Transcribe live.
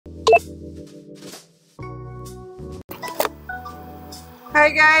Hi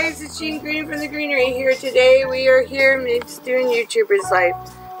guys, it's Jean Green from The Greenery here. Today we are here doing YouTuber's Life.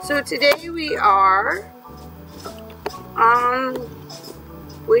 So today we are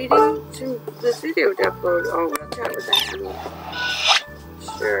waiting to this video to upload. Oh, we'll chat with that.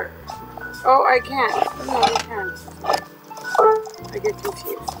 Sure. Oh, I can't. No, I can't. I get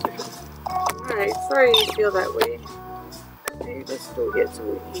confused. Alright, sorry you feel that way. Okay, let's go get some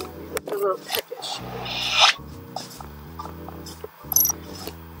to eat. We look a little peckish.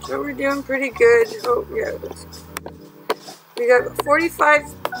 So we're doing pretty good. Oh yeah, we got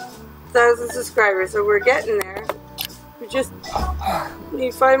 45,000 subscribers, so we're getting there. We just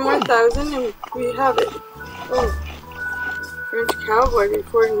need 5 more thousand and we have it. Oh, French Cowboy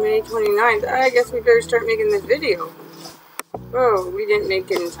reported May 29th. I guess we better start making this video. Oh, we didn't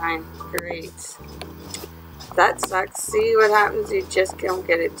make it in time. Great. That sucks. See what happens? You just don't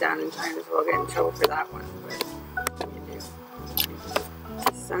get it done in time, as well get in trouble for that one. But you do.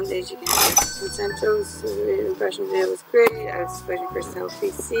 Some days you can get Concentro's impression video was great. I was especially for Stealth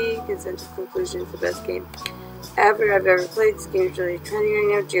PC. Concentro Conclusion is the best game I've ever played. This game is really trending right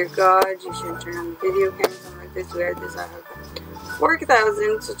now. Dear God, you shouldn't turn on the video camera. Something like this. We had this. I have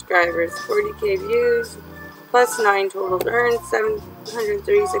 4,000 subscribers, 40k views, plus 9 total earned.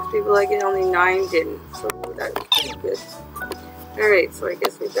 736 people like it. Only 9 didn't. So that was pretty good. Alright, so I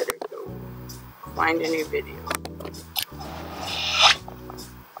guess we better go find a new video.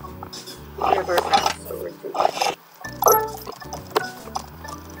 Never so we're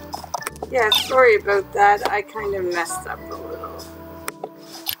yeah, sorry about that. I kind of messed up a little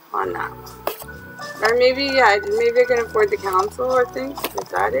on that one. Or maybe, yeah, maybe I can afford the console, I think. Is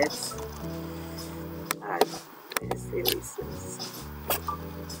that it? Latest releases.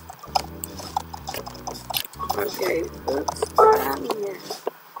 Okay, oops, what happened here?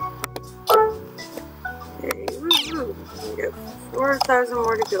 Okay, woohoo! We got 4,000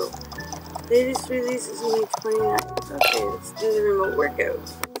 more to go. Latest release is May 29th. Okay, let's do the remote workout.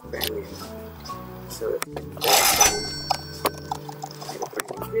 It's brand new. So let's get that done. Get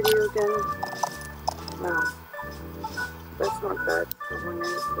a video done. Wow. That's not bad for 1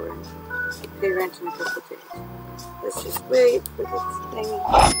 minute for pay rent in a couple days. Let's just wait for this thing.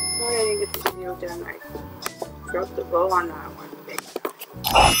 Sorry I didn't get the video done. I dropped the ball on that one big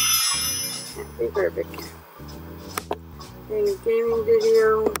time. Can't be perfect. Doing a gaming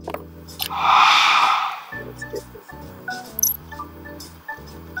video. Let's get this done.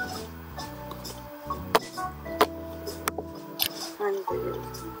 Kind of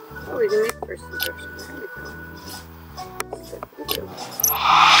videos. Oh, we can make first impression. There we go. Let's start the video.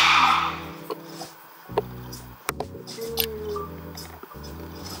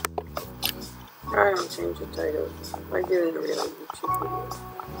 I don't change the title. I'm doing a real YouTube video.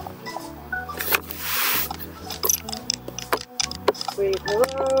 Wait,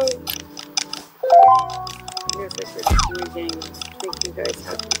 hello? Here's like this new game to make you guys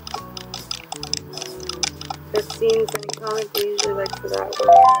happy. Cutscenes and comment, they usually like for that one.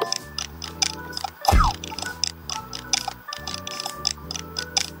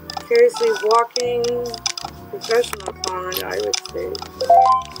 Carelessly walking, professional comment, I would say.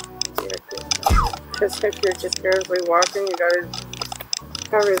 Yeah, because if you're just carelessly walking, you gotta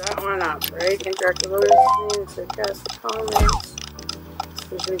cover that one up, right? Interact with others, sarcastic comments.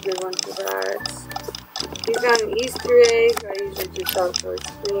 Usually a good one for that. He's got an Easter egg. I usually do solitary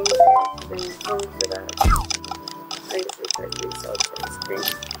screen. So bring it home for that. I usually try to do solitary screen.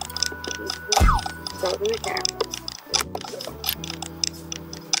 Stop in the camera.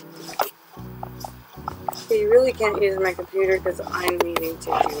 Okay, you really can't use my computer because I'm needing to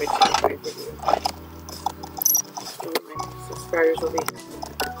do a my video. So my subscribers will be happy.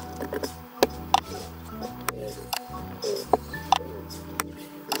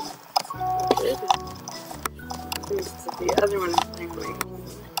 The other one is playing my home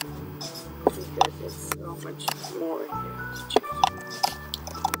because it's so much more here to choose.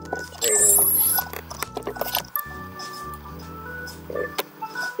 Okay,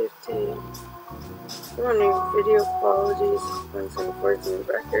 15. Running video qualities, 174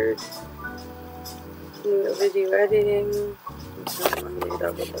 record. New video editing.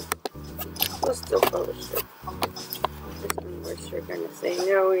 We'll still publish it. This one we're sure going to say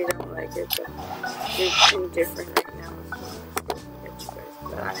no, we don't like it, but it's indifferent right now, so let's get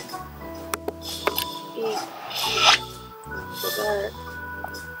you guys back. Eat. So that.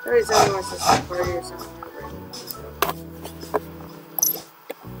 Always only wants to see party or something.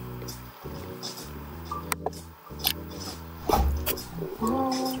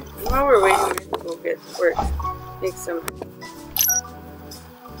 While we're waiting, we'll get work. Make some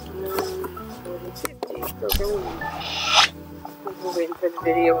 40, 50 programming. we're waiting for the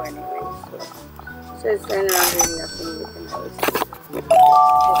video anyway, so it says then there's nothing you can always do.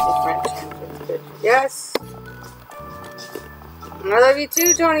 Yes! I love you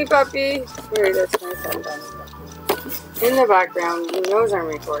too, Tony Puppy! Here, that's my son, Tony Puppy. In the background, he knows I'm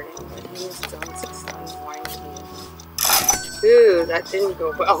recording, but he's doing some whining. Ooh, that didn't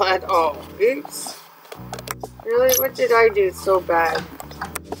go well at all. Oops. Really? What did I do so bad?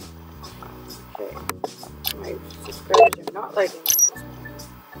 Okay. My subscribers are not liking it.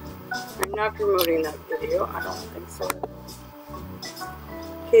 I'm not promoting that video. I don't think so.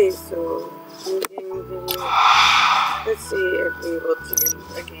 Okay, so new gaming video. Let's see if we will do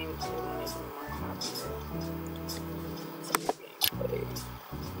a game to make me more happier. Some gameplay.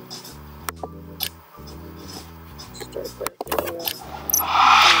 Start by doing that.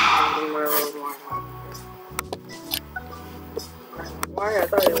 And we're a little more happier. I don't know why I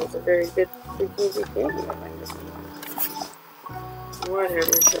thought it was a very good freaking good game. Whatever,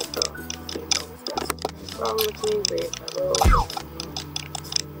 so go. You've always got some problem with me. Wait, hello.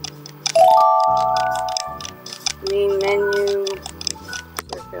 Main menu.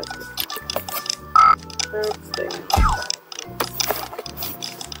 Sarcastic. That's the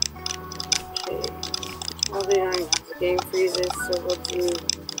okay. Well, they don't even have the game freezes, so we'll do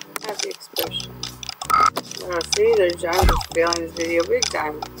happy expression. Oh, see, I'm just failing this video big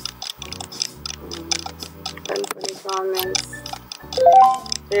time. Funny comments.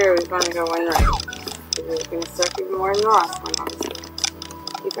 There, we finally got one right. It was going to suck even more than the last one, honestly.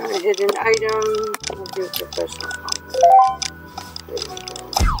 We found a hidden item. We'll do professional comments. There we go.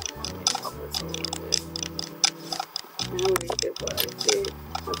 Help us a little bit. And we did what I see.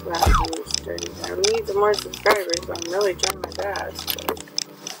 That's what happens when you're starting. I need some more subscribers, so I'm really trying my best. But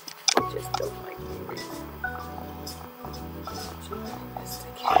I just don't like me right now.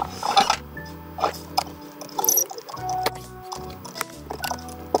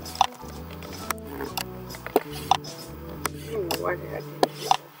 Why did I do that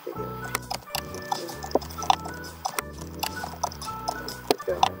video?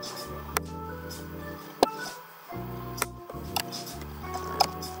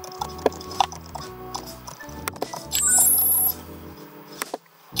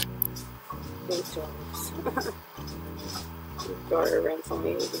 $8. Your daughter rents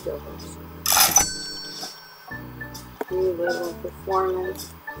only $80. New level of performance.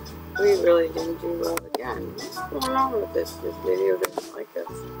 We really didn't do well again. What's going on with this? This video doesn't like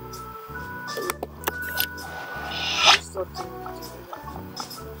us.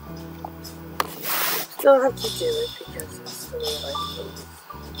 Still have to do it because it's the way life goes.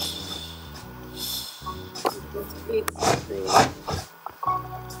 Let's eat something.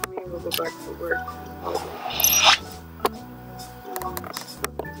 Maybe we'll go back to work.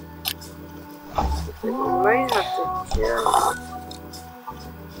 We might have to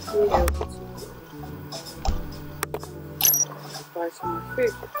just buy some more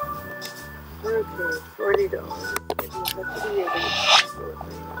food. Okay, $40. Okay, I'll do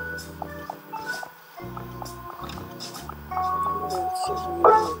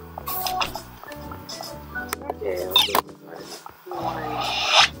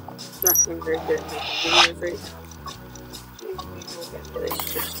nothing very good with the videos right now. Maybe we'll get really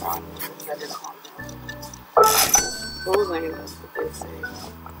switched on with better content. Supposedly, that's what they say.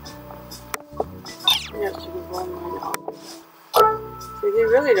 Yes, you can blame mine off. See, they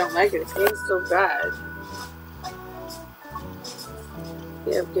really don't like it. This game's so bad.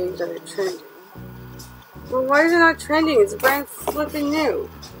 You have games that are trending. Well, why is it not trending? It's brand flipping new.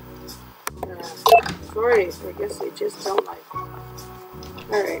 Sorry, I guess they just don't like it.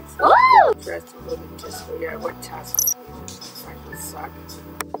 Alright, so interesting little just figure out what tasks actually suck.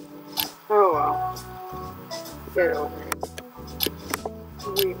 Oh well. Get over it.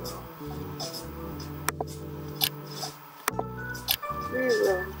 We will. We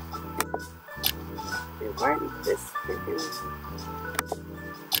will. Okay, why did this freaking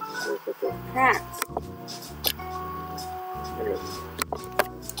look at those pants?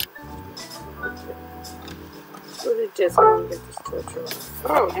 Go to disco and get this torture off.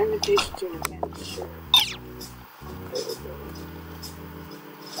 Oh, invitation to an event, sure. There we go.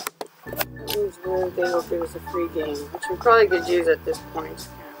 That means they will give us a free game, which we probably could use at this point.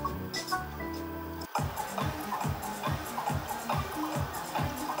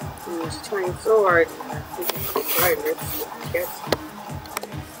 And he's trying so hard to try to get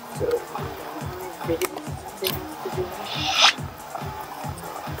so videos and things to do.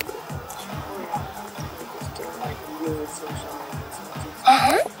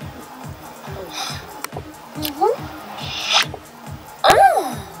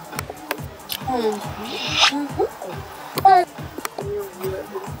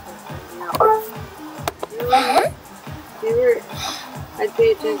 I'd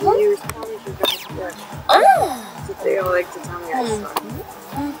pay attention to you responding to God's flesh. That's what they all like to tell me I suck.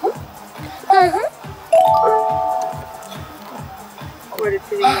 What a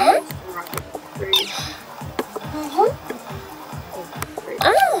pity my Eastern Rocket is great.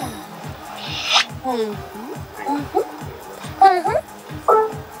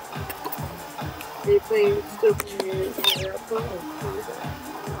 Are you still playing your phone? No,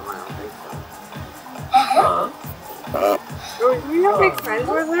 I don't think so. Oh, you not make friends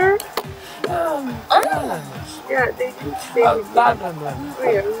with her? Yeah, they do stay with you. Oh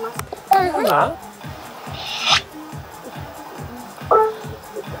yeah, we must.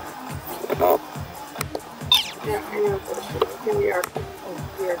 Yeah, I know it's okay. We are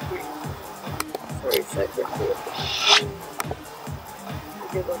queens. Sorry, separate.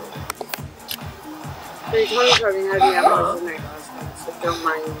 Okay, bye. So you told me probably had the apples in there last night, so don't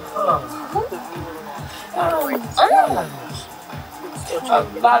mind me.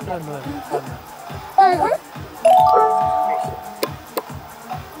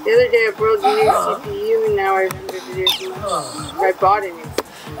 The other day I borrowed a new CPU and now I remember to do so much. I bought a new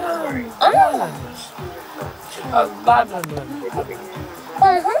CPU. Sorry.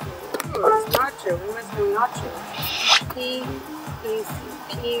 Oh, it's Nacho. We must know Nacho.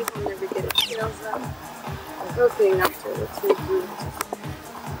 P-E-C-P. We'll never get its tails up. Okay, Nacho. Let's make you.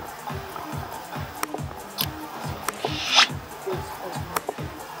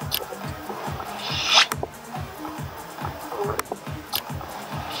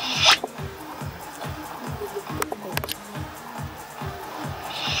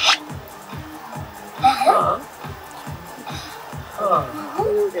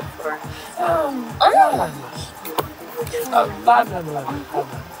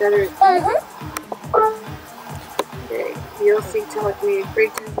 Okay, VLC telecommunications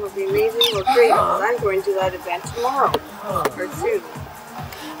breakthroughs will be amazing. Well, great, because I'm going to that event tomorrow. Or soon.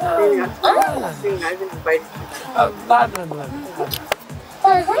 Maybe not tomorrow, soon. I've been invited to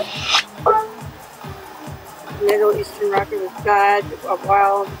that. Middle Eastern Rocket was bad a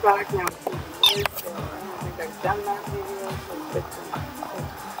while back. Now it's even worse, so I don't think I've done that video. So it's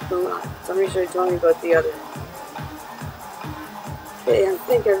still not. Somebody should have told me about the other. Okay, I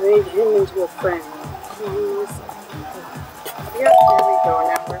think I made him into a friend. Yep, there we go.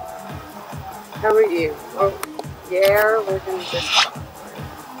 Now we're. How about you? Oh, yeah, we're gonna just talk.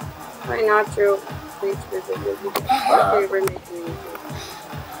 Hi, Nacho. Thanks for the visit. Okay, we're making you good.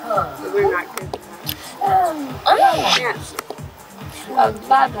 So we're not good. Yes.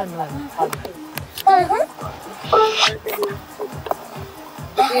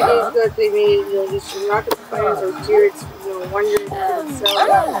 A few days ago, they made Eastern Rocket Fires. Oh dear, it's no wonder it didn't sell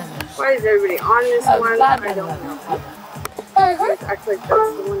well. Why is everybody on this one? I don't know. It acts like that's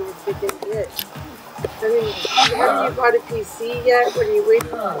the one I think they did. I mean, have you bought a PC yet? What are you waiting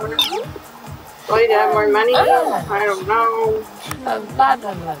for? Why to have more money? I don't know.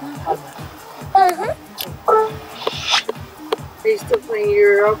 Are you still playing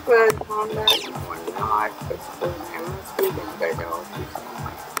Europa Combat? No, I'm not. But suppose I must be because you guys are all too so.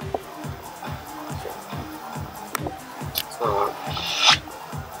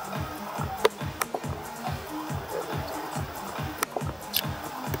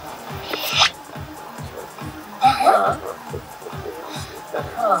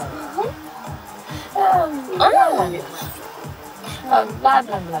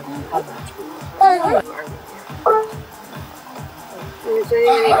 When you're spending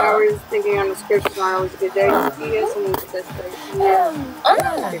many hours thinking on the script, it's not always a good day. Yes, and it's the best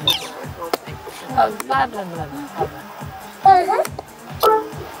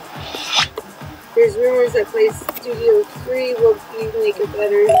There's rumors that Play Studio 3 will make it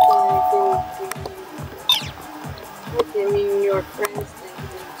better than anything. Okay, I mean your friends think.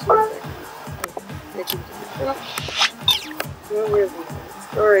 No, really.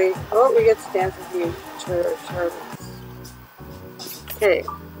 Sorry. Oh, we get to dance with you, Charlie. Okay.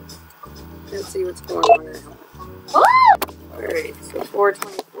 Let's see what's going on at home. Alright, so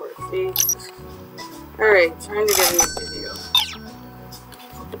 424. See? Alright, trying to get a new video.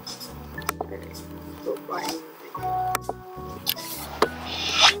 Alright, let's go find a new video.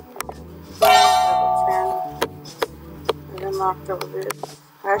 Level 10. I've unlocked all this.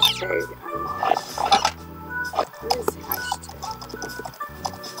 Hashtag unlocked. What is the hashtag?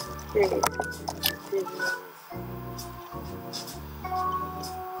 Okay. Videos.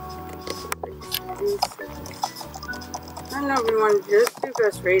 I don't know if we want to just do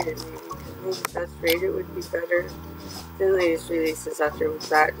best rated, maybe. Because maybe best rated would be better than latest releases after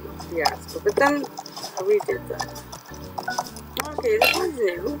that fiasco. But then we did that. Okay, this one's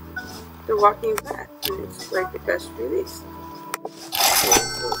new. The Walking Path, and it's like the best release. Okay,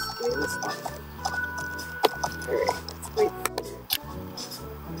 so let's do this one. Alright, let's wait for it.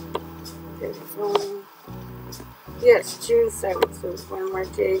 Okay, so yes, June 7th, so 1 more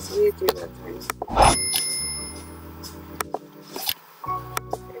day, so we do that time.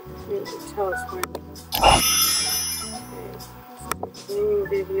 Okay, tell us when. Okay, gaming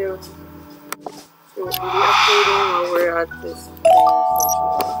video. So we'll be updating while we're at this thing,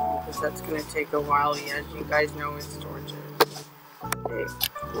 because that's going to take a while. As you guys know, it's torture. Okay,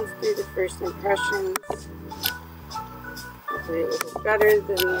 let's do the first impressions. Hopefully it will be better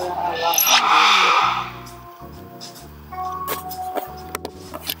than the last time.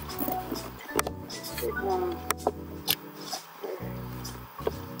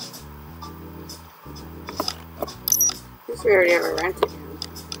 This we already have a rent account.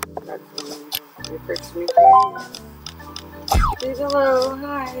 That's when we first meet. Please hello,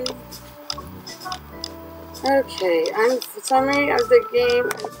 hi. Okay, summary of the game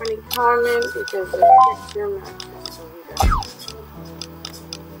and funny comment because of picture matches.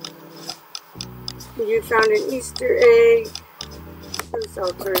 So you found an Easter egg. The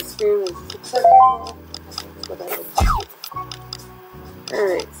Saltatory stream is successful. That's what I would.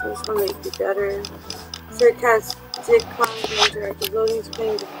 Alright, so this one might be better. Sarcastic comment interactive loading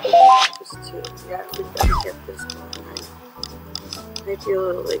screen with matches too. Yeah, we gotta get this one right. Might be a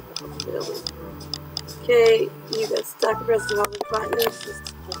little late, but hopefully it'll wait. Okay, you got stuck pressing all the buttons just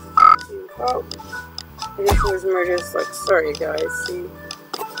to oh. I guess it was murderous luck. Sorry guys, see.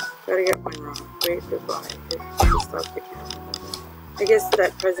 Gotta get one wrong. Wait, goodbye. Stop the camera. I guess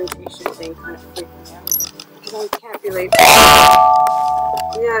that presentation thing kind of freaked me out. Because I can't be late.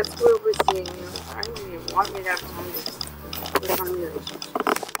 Yeah, it's what we're seeing. I don't even want me to have time to work on relationships.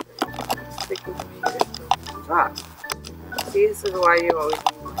 Freaking computer. Stop. See, this is why you always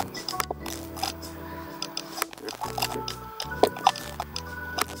need money.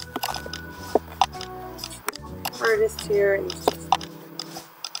 Artist here, and it's just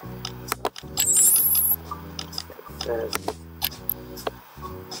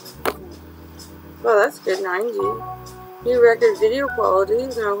well, that's good. 90 new record video quality.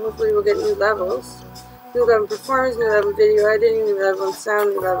 Now hopefully we'll get new levels, new level performance, new level video editing, new level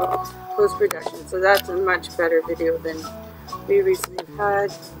sound, new level post-production. So that's a much better video than we recently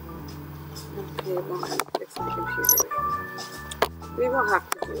had. Okay, well, I'm fixing the computer right now. We will have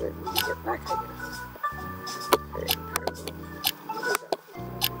to do it when we get back, I guess. Okay,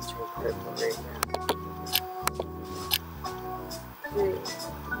 purple right now. Okay.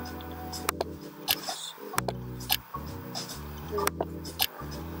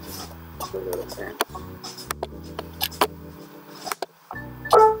 A little bit.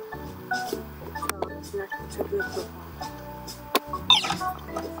 Technical.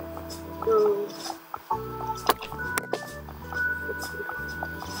 Go.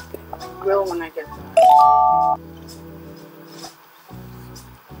 Will when I get that.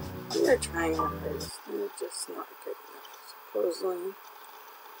 We are trying our best. They're just not good enough, supposedly.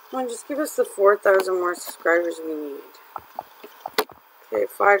 Come on, just give us the 4,000 more subscribers we need. Okay,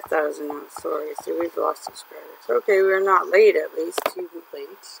 5,000 now. Sorry, see, we've lost subscribers. Okay, we're not late at least. 2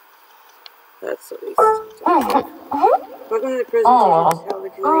 late. That's at least. Okay. Welcome to the presentation. How the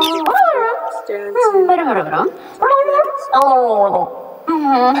Canadian stands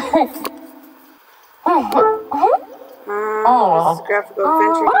this is a graphical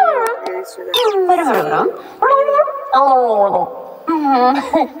adventure game released for the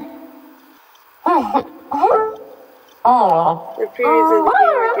the previews of the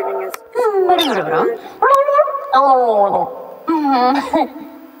game are giving us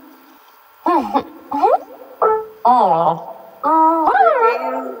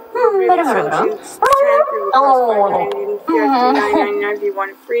if you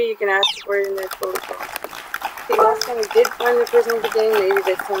want it free, you can ask for it in their photo. Okay, last time we did find the person with the game, maybe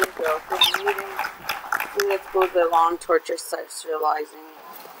this time we go for the meeting. So let's go to the long torture socializing.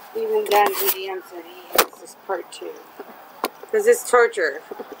 Even Dan DDM said he hates this part too. Because it's torture.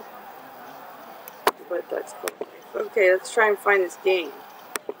 But that's cool. Okay, let's try and find this game.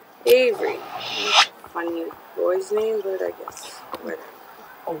 Avery. Funny boy's name, but I guess whatever.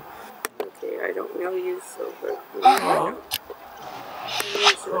 Okay, I don't know you, so but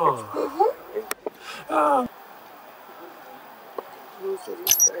most of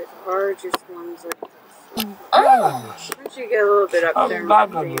these guys are just ones like this. Once you get a little bit up there,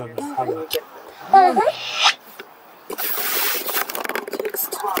 then you get them. It takes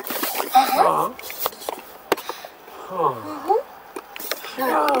time.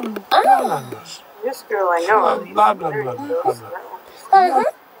 This girl I know.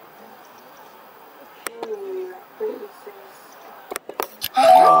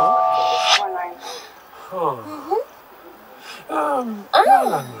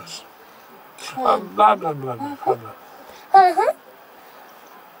 Bananas. Blah, blah, blah, blah, blah.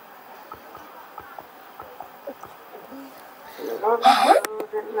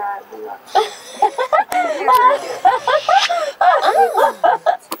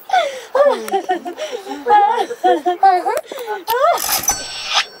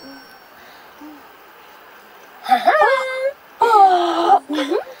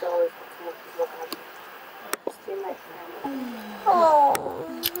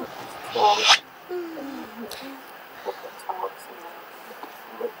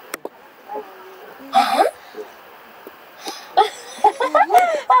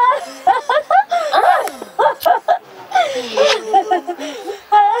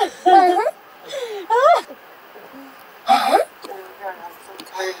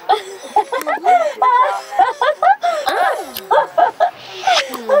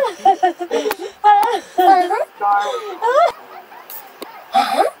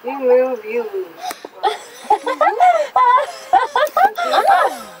 You move, you move.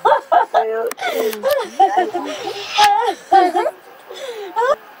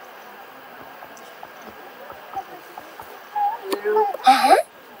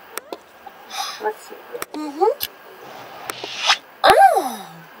 Let's see.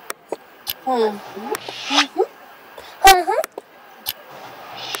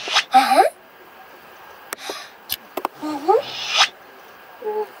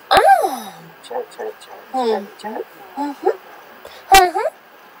 Chat.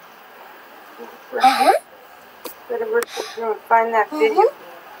 Better work through and find that video.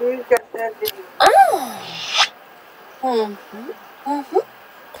 Who's got that video? I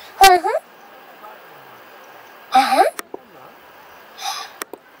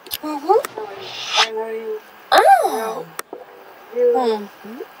know you. No. You.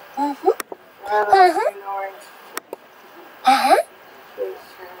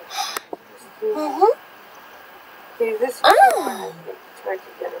 Okay, this is I think it's hard to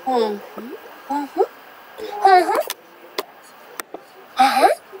get it.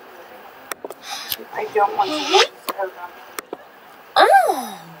 I don't want to lose out on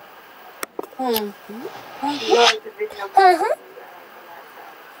it. You like the video?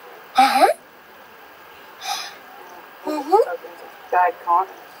 Bad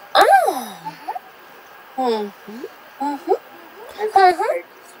comments.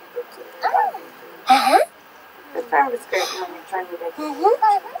 This time it's great when you're trying to make it world.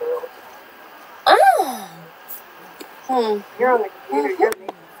 You're on the computer, you're making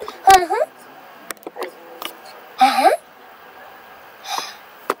it.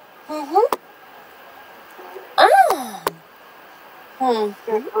 I'm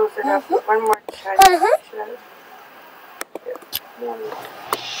going to close it up with one more chat. One more.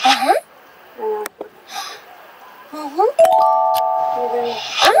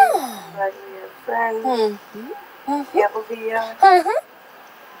 Like your friends. Via.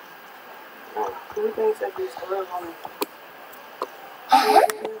 Oh, who thinks that these are on the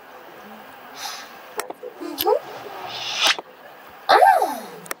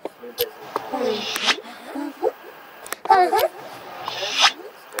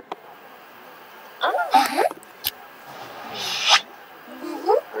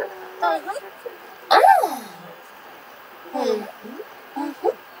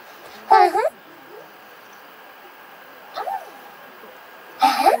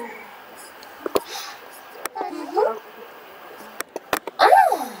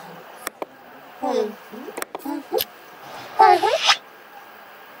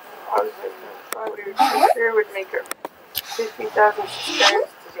sure would make her 50,000 subscribers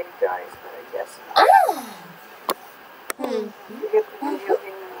today, guys, but I guess not. You get the video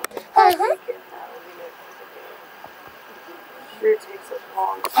in and that'll be it for the day. Sure takes us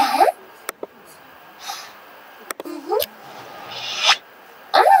long.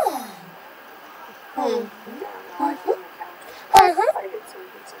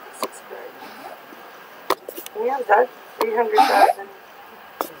 We have that 300,000.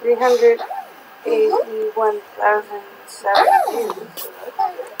 381,007 views. So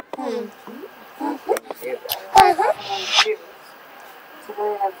so then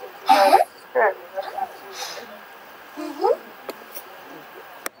we have 50,000 subscribers. That's not too bad.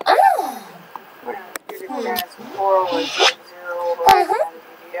 We're not good at parents before was like 0 or 1 DVM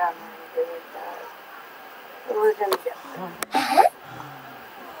or anything like that. But we're gonna get there.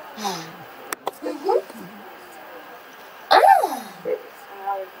 Okay, so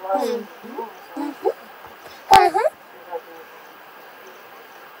now we've lost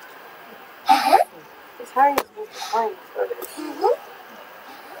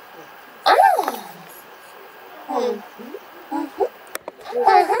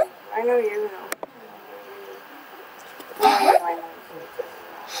I know you know. Okay.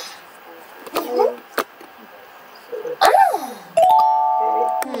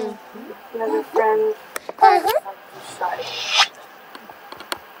 Another friend. Side.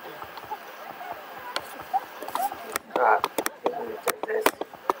 This.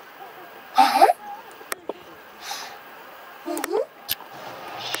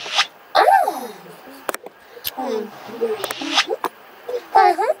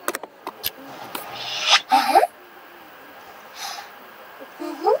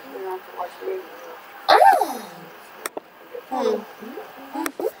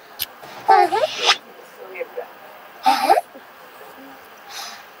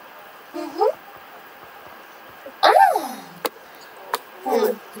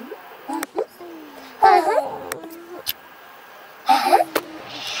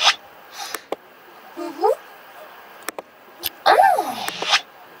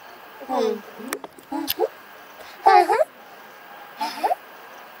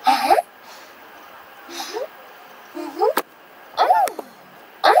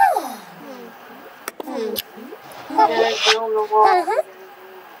 On the wall.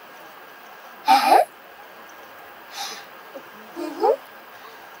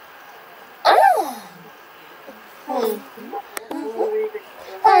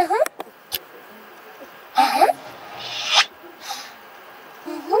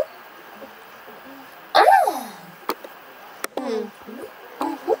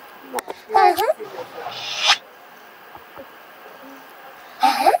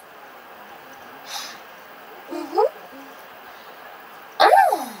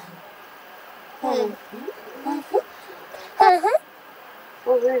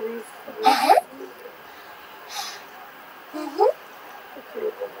 What are these?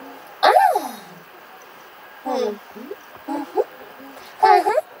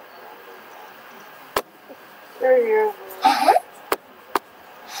 They're here.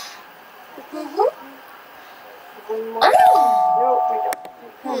 One more. No, we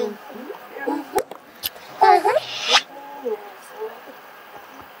don't.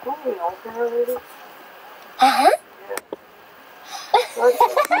 Don't we know her already?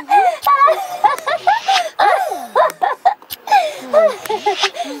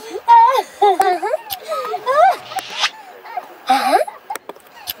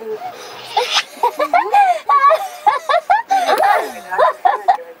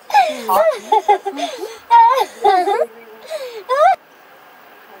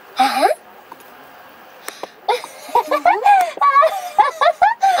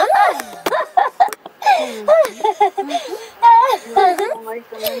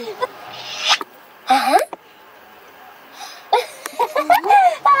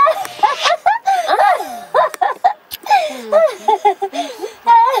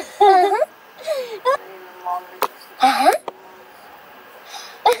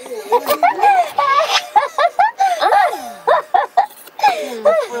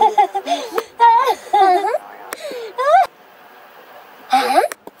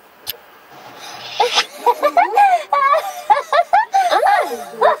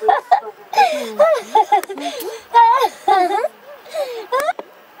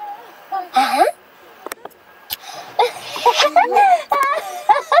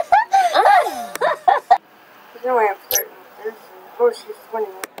 No way I'm flirting with this. Oh, she's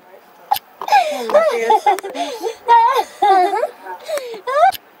 21, right? She is something.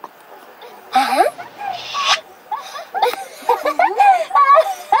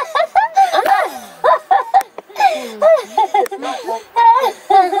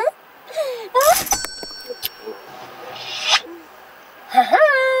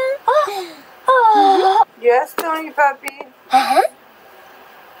 Yes, Tony Puppy. I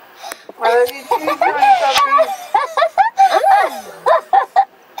love you too, Tony Puppy.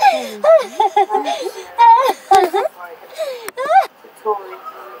 Totally.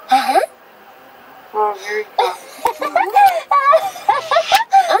 Oh, very cool.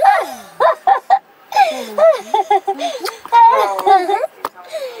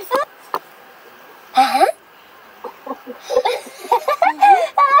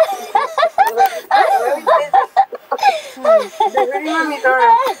 Mommy's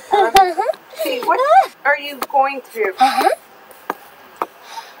arm. See, what are you going through?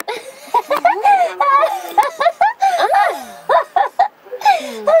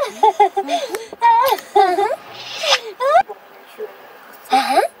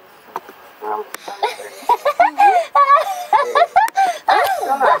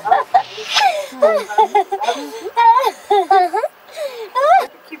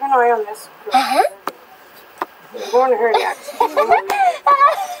 Keep an eye on this. We're going to hurry, actually.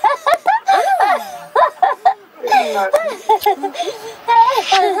 Yeah,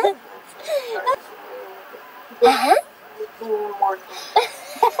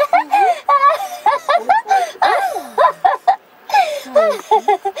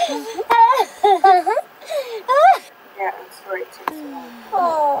 I'm sorry too.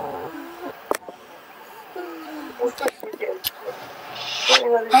 Oh. Of course you did. Get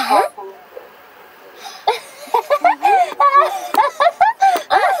another spot from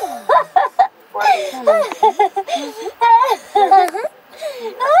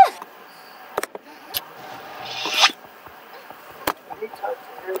we talked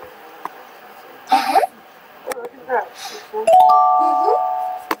to her. Oh, look at that.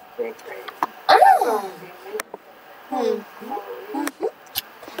 Great, great. Oh, baby.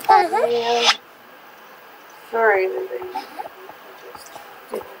 Yeah. Sorry that they just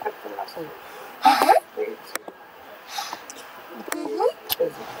didn't cut the muscle. Way too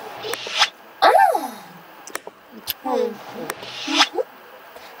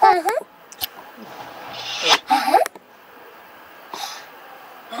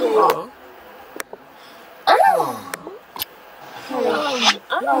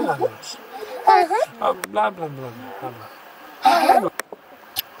Blah, blah, blah, blah, blah.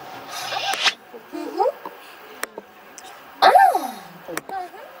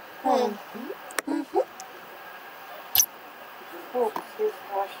 Oh, she's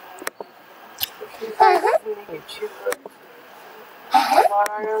washing. She's going to get you on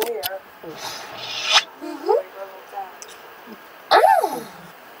our hair.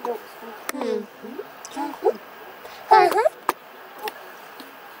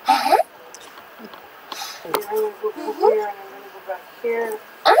 You're going to go here and I'm going to go back here.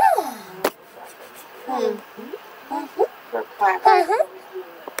 For plant.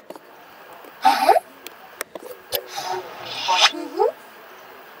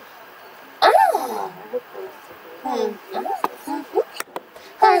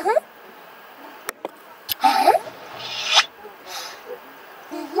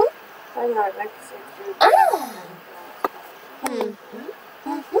 I know, I'd like to say through.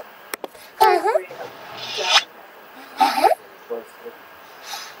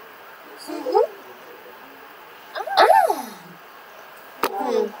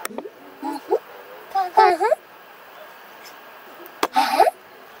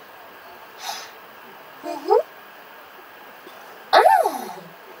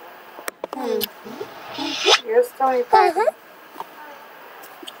 Yes, Tony.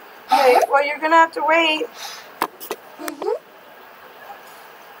 Okay, well, you're gonna have to wait.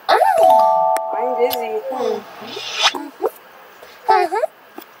 I'm busy.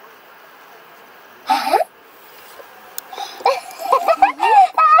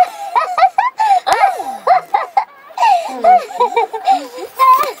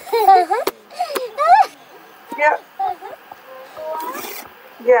 Yeah.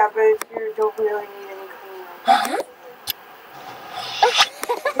 Yeah, but if you don't really need any cleaning.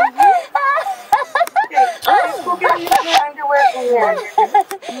 Okay, just go get your underwear from there.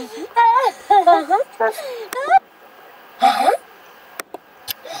 Trust me.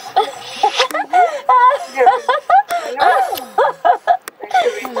 Yeah, I know. Make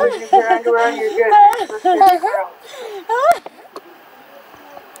sure you put your underwear on, you're good. Let's get your girls.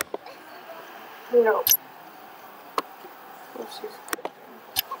 No. Oh, she's good.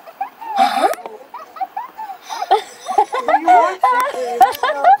 You want to, you that is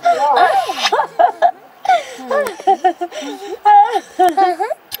not,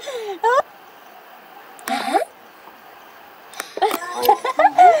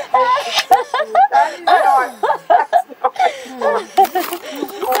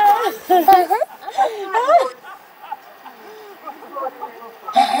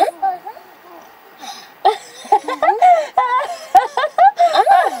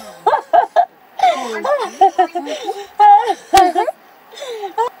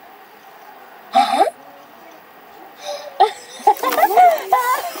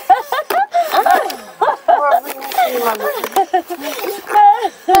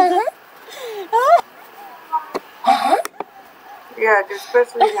 that's not. Yeah,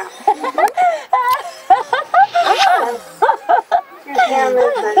 especially now. She's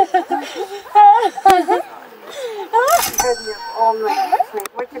damaged. Had me up all night.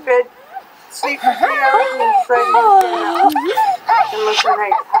 Went to bed, sleep for 3 hours, and then decided to get up. And look at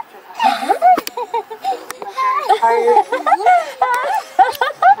night after that. I'm tired.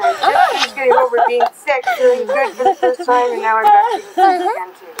 I'm just getting over being sick, feeling good for the first time, and now I'm back being sick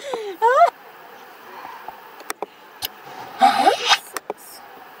again too.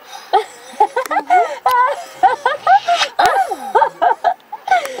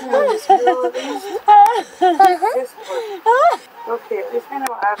 This one. Okay, at least I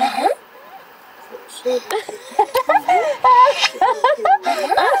know Abby. So it should be.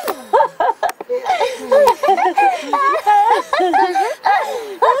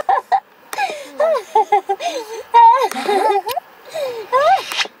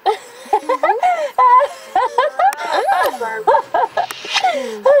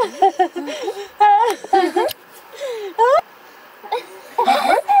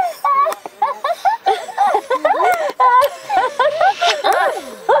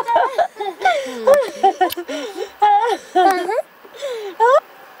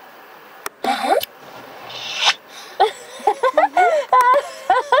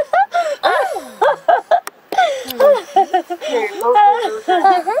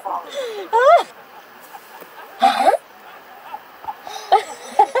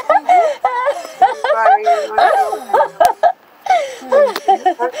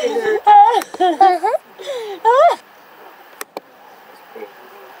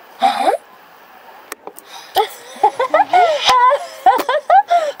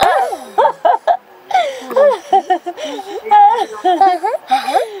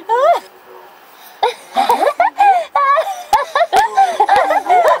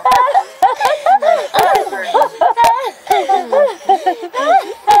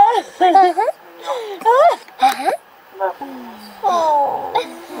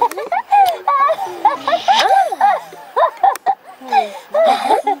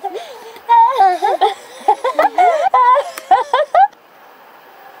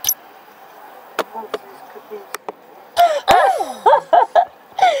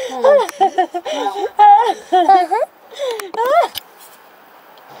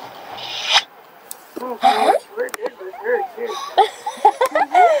 We're good with her too.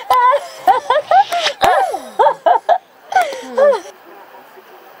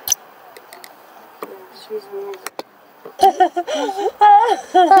 She's amazing.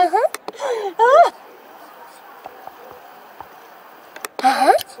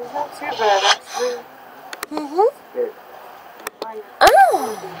 She's not too bad actually. Good.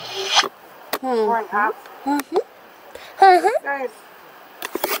 More than half. Guys.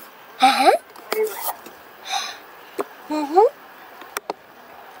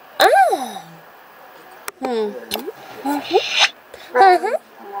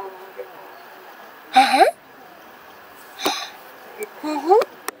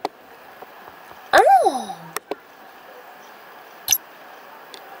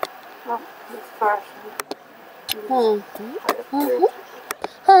 Oh, this fashion.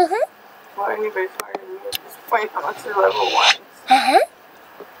 Well, anybody's higher than me at this point unless they're level 1.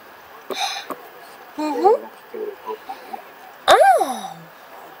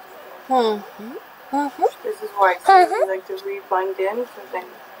 This is why I like to re-blend in, so then you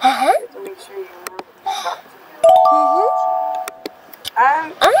have to make sure you remember to talk to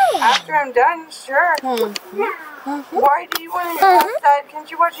after I'm done, sure. Why do you want to watch that? Can't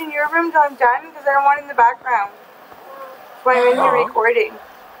you watch in your room till I'm done? Because I don't want it in the background. That's why I'm in here recording.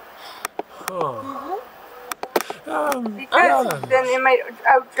 Because then it might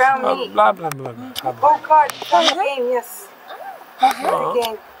outdrown me. Blah, blah, blah, blah. Oh God, it's on the game, yes. The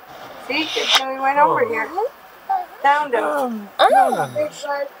game. See, we went over here. Found him. Blah,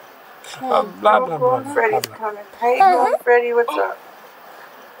 blah, blah, blah. Freddy's coming. Hey, going, Freddy, what's up?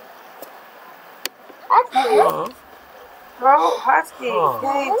 Oh, Husky.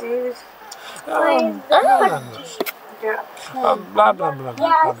 Hey, dude. Yeah. Blah, blah, blah,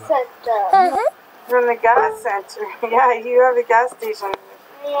 blah. From the gas center. Yeah, you have a gas station.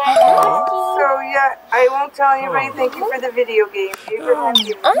 So, yeah, I won't tell anybody thank you for the video game.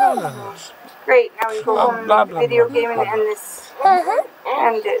 Great, now we go home and make the video game and end this.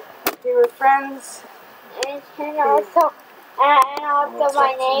 End it. We were friends. And also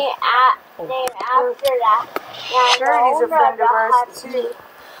my name after that. Sure, he's a friend of ours too.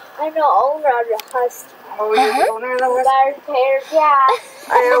 I'm the owner of the Husky. Oh, you're the owner of the Husky? Yeah.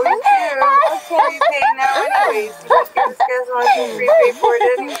 I always do. Okay, you pay now anyways. You just give us gas on some prepaid for it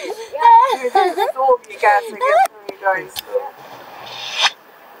anyways. You just stole you gas, I guess, from you guys. So.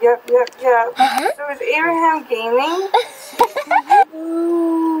 Yep. So is Abraham gaming?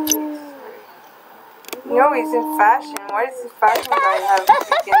 No, he's in fashion. Why does this fashion guy have a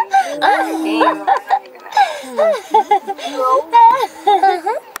freaking game? I'm not even gonna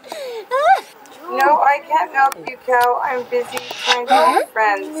No, I can't help you, Cal. I'm busy trying to be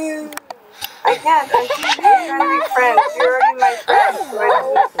friends. I can't. I'm too busy trying to be friends. You're already my friend, so I don't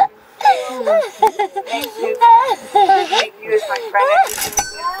need to make you as my friend. I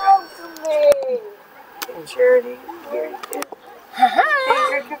need to make new friends. Charity, here you go.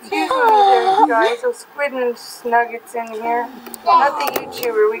 You're confusing me there. guys. So squid and nuggets in here. Not the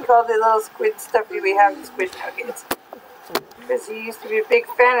YouTuber. We call the little squid stuffy we have the squid nuggets. Because he used to be a big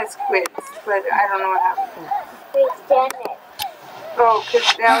fan of squids, but I don't know what happened. Who's Dennis? Oh,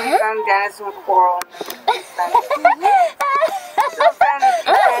 because now we found Dennis and Coral. Still a fan of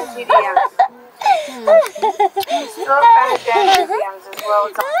TDMs. Still a fan of TDMs as well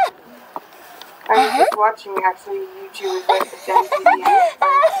as I was just watching actually YouTubers like the TDMs.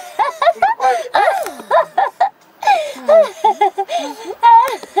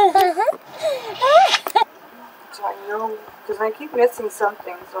 So I know, because I keep missing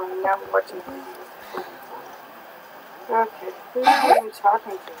something, so I'm now watching videos. Okay, who are we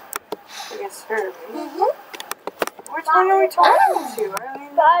talking to? I guess her, right? Which one are we talking to? I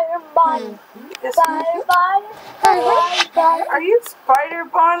mean, Spider Bonnie. this one? Spider Bonnie. Are you Spider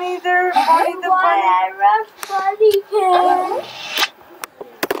Bonnie there? Bonnie the bunny? Bunny can.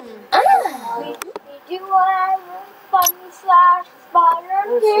 We do whatever bunny / spider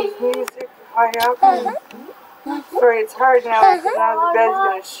This can. is music high up. Sorry, it's hard now because now the bed's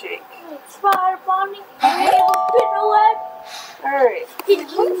gonna shake. Spider Bonnie. We open a web. Alright. Did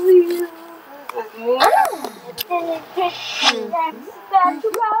you read? This is me. Then it gets back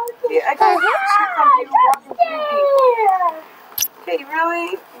around. Yeah, I can hear some people walking through people. Okay, you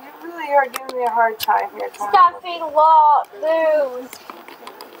really are giving me a hard time here, Tony. Stuffing wall loose.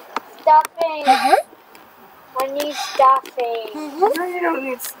 Stuffing. I need stuffing. No, you don't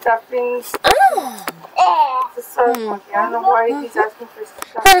need stuffing. Eh. It's a soft monkey. I don't know why he's asking for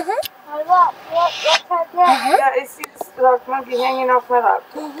stuff. Look, what's that? Yeah, I see this soft monkey hanging off my lap.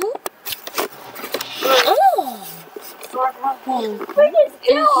 Soft monkey. But it's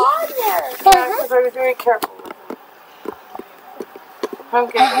still on there. Yeah, because I was very careful with him.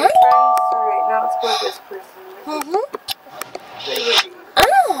 Okay, friends. Alright, now let's go with this person.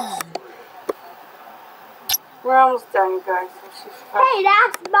 We're almost done, you guys. Hey,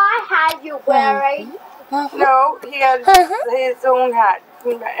 that's my hat you're wearing. No, he had his own hat.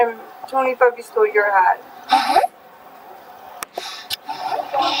 And Tony Puppy stole your hat. Yeah.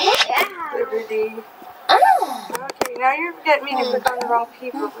 Liberty. Okay, now you're getting me to click on the wrong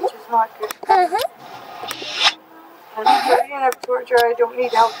people, which is not good. I'm starting enough torture. I don't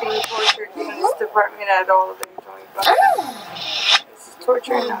need help being tortured in this department at all, there, Tony Puppy. This is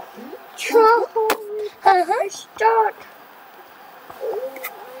torture enough. Trouble. I stuck.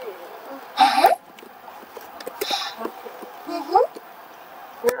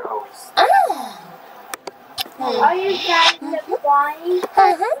 You're always. Are you guys the Bonnie? For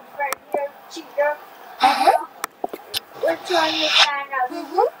your cheater? Which one you kind of?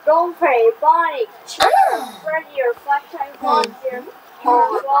 Don't pray, Bonnie. Cheater. Freddy or five-time monster.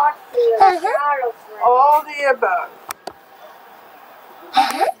 Or Godfrey or Shadow Freddy. All the above.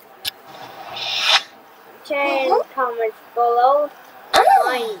 Change comments below.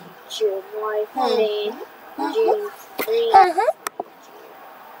 Mind you, my name James Green.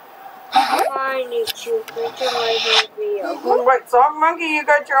 I need to picture my video. What, Soft Monkey? You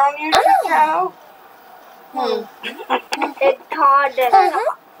got your own YouTube channel? It's called the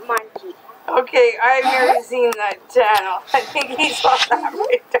Soft Monkey. Okay, I've never seen that channel. I think he's false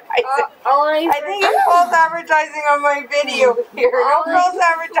advertising. Only I think he's false advertising on my video here. No false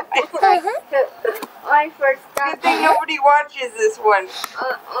advertising. only for Good stuff. thing nobody watches this one.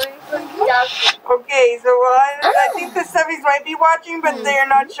 Only for stuff. Okay, so I think the stuffies might be watching, but they're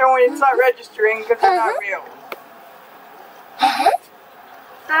not showing. It's not registering because they're not real.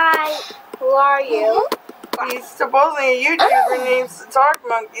 Hi, who are you? He's supposedly a YouTuber named Sock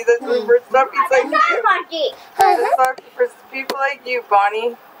Monkey. That's for stuffies like I'm you. a monkey. That's for people like you,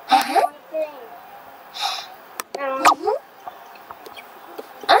 Bonnie. Only thing. Oh no!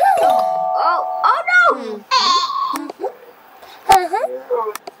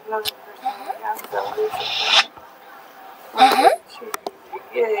 Oh, it's another person. Yeah, that was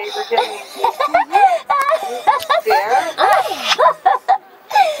yay, we're getting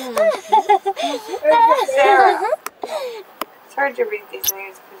Sarah. It's hard to read these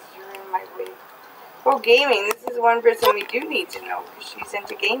names because you're in my way. Oh, gaming. This is one person we do need to know because she's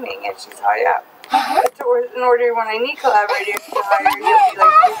into gaming and she's high up. But in order when I need collaborators to hire, you'll be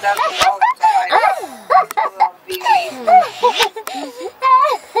like $2,000 to hire.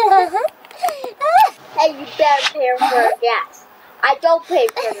 Hey, you better pay for gas. I don't pay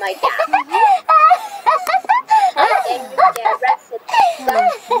for my gas. And you get arrested.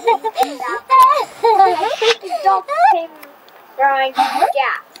 You don't pay for my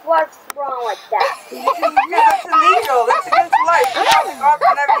gas. What's wrong with that? Because that's illegal. That's against life. You're not the cops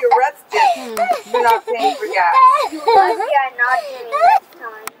can have you arrested for not paying for gas. You lucky I'm not doing this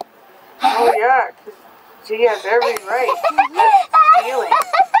time. Oh, yeah. She has every right. Stealing.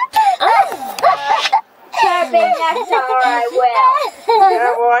 Maybe next time I will.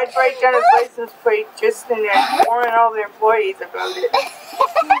 Yeah, well, I'd write down his license plate just in there, warning all the employees about it.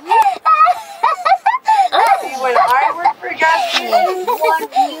 See, when I worked for a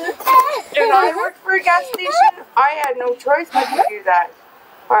gas station, I had no choice but to do that.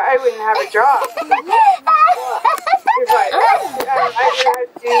 Or I wouldn't have a job. If I would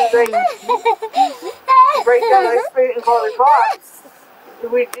have to, break down the license plate and call the cops.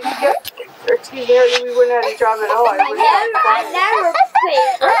 We didn't get, or excuse me, we wouldn't have a job at all. I never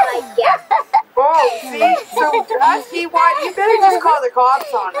paid for my gas. Oh, see? So, Husky, what? You better just call the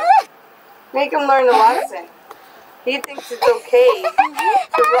cops on him. Make him learn a lesson. He thinks it's okay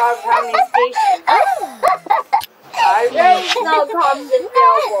to rob how many stations. There is no cops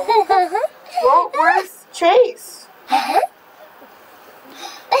available. Well, where's Chase?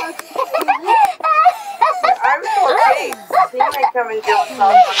 I would call Chase. He might come and deal with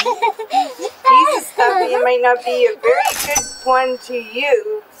something. He's a stuffy. It might not be a very good one to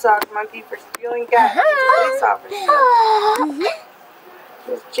you, Sock Monkey, for stealing gas from the police officer.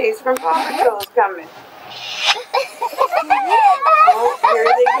 There's Chase from Paw Patrol is coming. Oh, here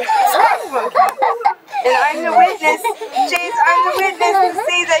they go, Sock Monkey. And I'm the witness, Chase, I'm the witness to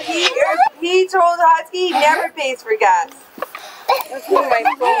say that he told Husky he never pays for gas. Let's move my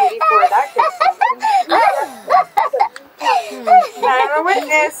phone before that gets something. I'm a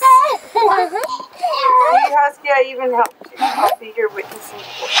witness. See, Husky, I even helped you. I'll be your witness in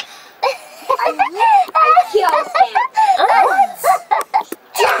court. I killed him.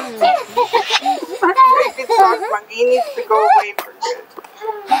 Good Sock Monkey. He needs to go away for good.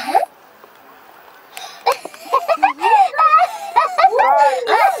 God,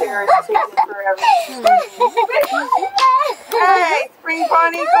 this chair is taking forever. Hey, Spring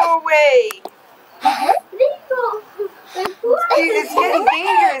Bonnie, go away. Dude, it's getting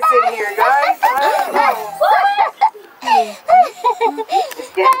dangerous in here, guys. I don't know.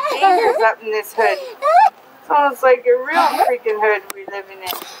 It's getting dangerous up in this hood. It's almost like a real freaking hood we're living in.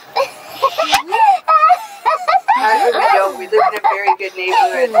 We live in a very good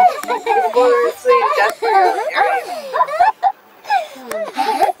neighborhood. It's mostly industrial area.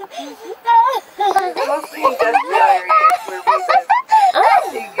 Mostly industrial areas where we live.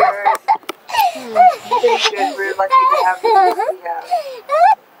 Big yard. Pretty good. We're lucky to have what we have.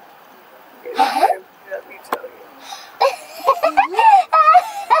 Let me tell you.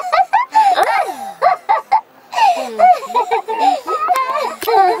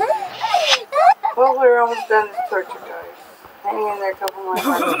 Well, we're almost done this torture, guys. Hang in there a couple more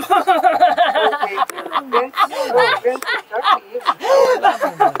minutes. Okay, Vince. Oh, Vince,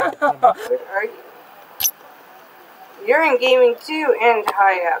 Good, are you? You're in gaming too, and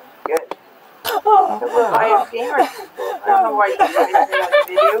high up. Good. Well, high up gamer people. I don't know why you guys are in that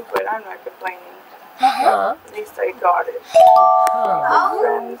video, but I'm not complaining. At least I got it.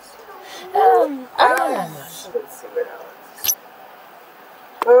 Friends. Let's see what else.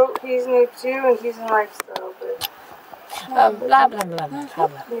 Oh, he's new too, and he's in lifestyle, but Blah, blah, blah, blah, blah.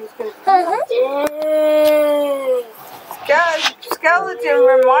 he's gonna skeleton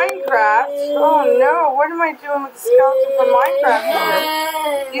for Minecraft. Oh no, what am I doing with the skeleton for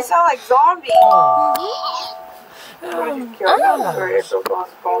Minecraft? You sound like zombie. I just killed him. Sorry, I broke all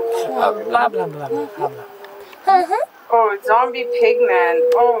his bones. Blah, blah, blah, blah, blah. Oh, zombie pigman.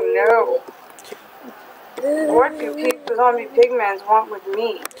 Oh no. What do zombie pigmans want with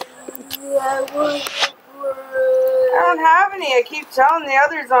me? I don't have any. I keep telling the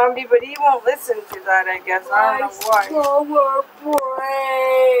other zombie, but he won't listen to that, I guess. I don't know why.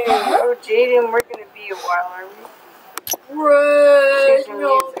 Oh, Jaden, we're going to be a while, are we? Change your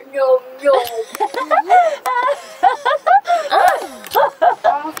music.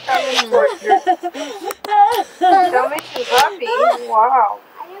 Almost done with torture. Dalmatian puppy? Wow.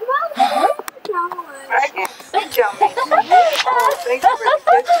 I can't see Dalmatian. Oh, thanks for the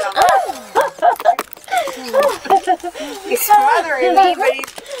kiss, Dalmatian. He's smothering me, but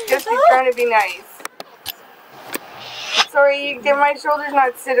he's just trying to be nice. Sorry, my shoulder's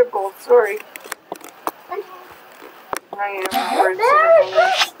not sittable. Sorry. I am more sittable.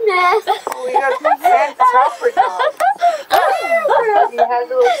 Oh, we got Santa's helper dog. He has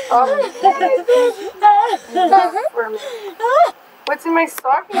a little stocking for me. What's in my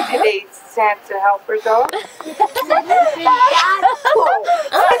stocking today, Santa helper dog?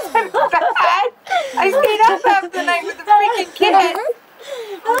 I stayed up half the night with the freaking kid.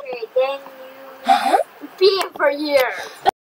 Okay, then you repeat it for years.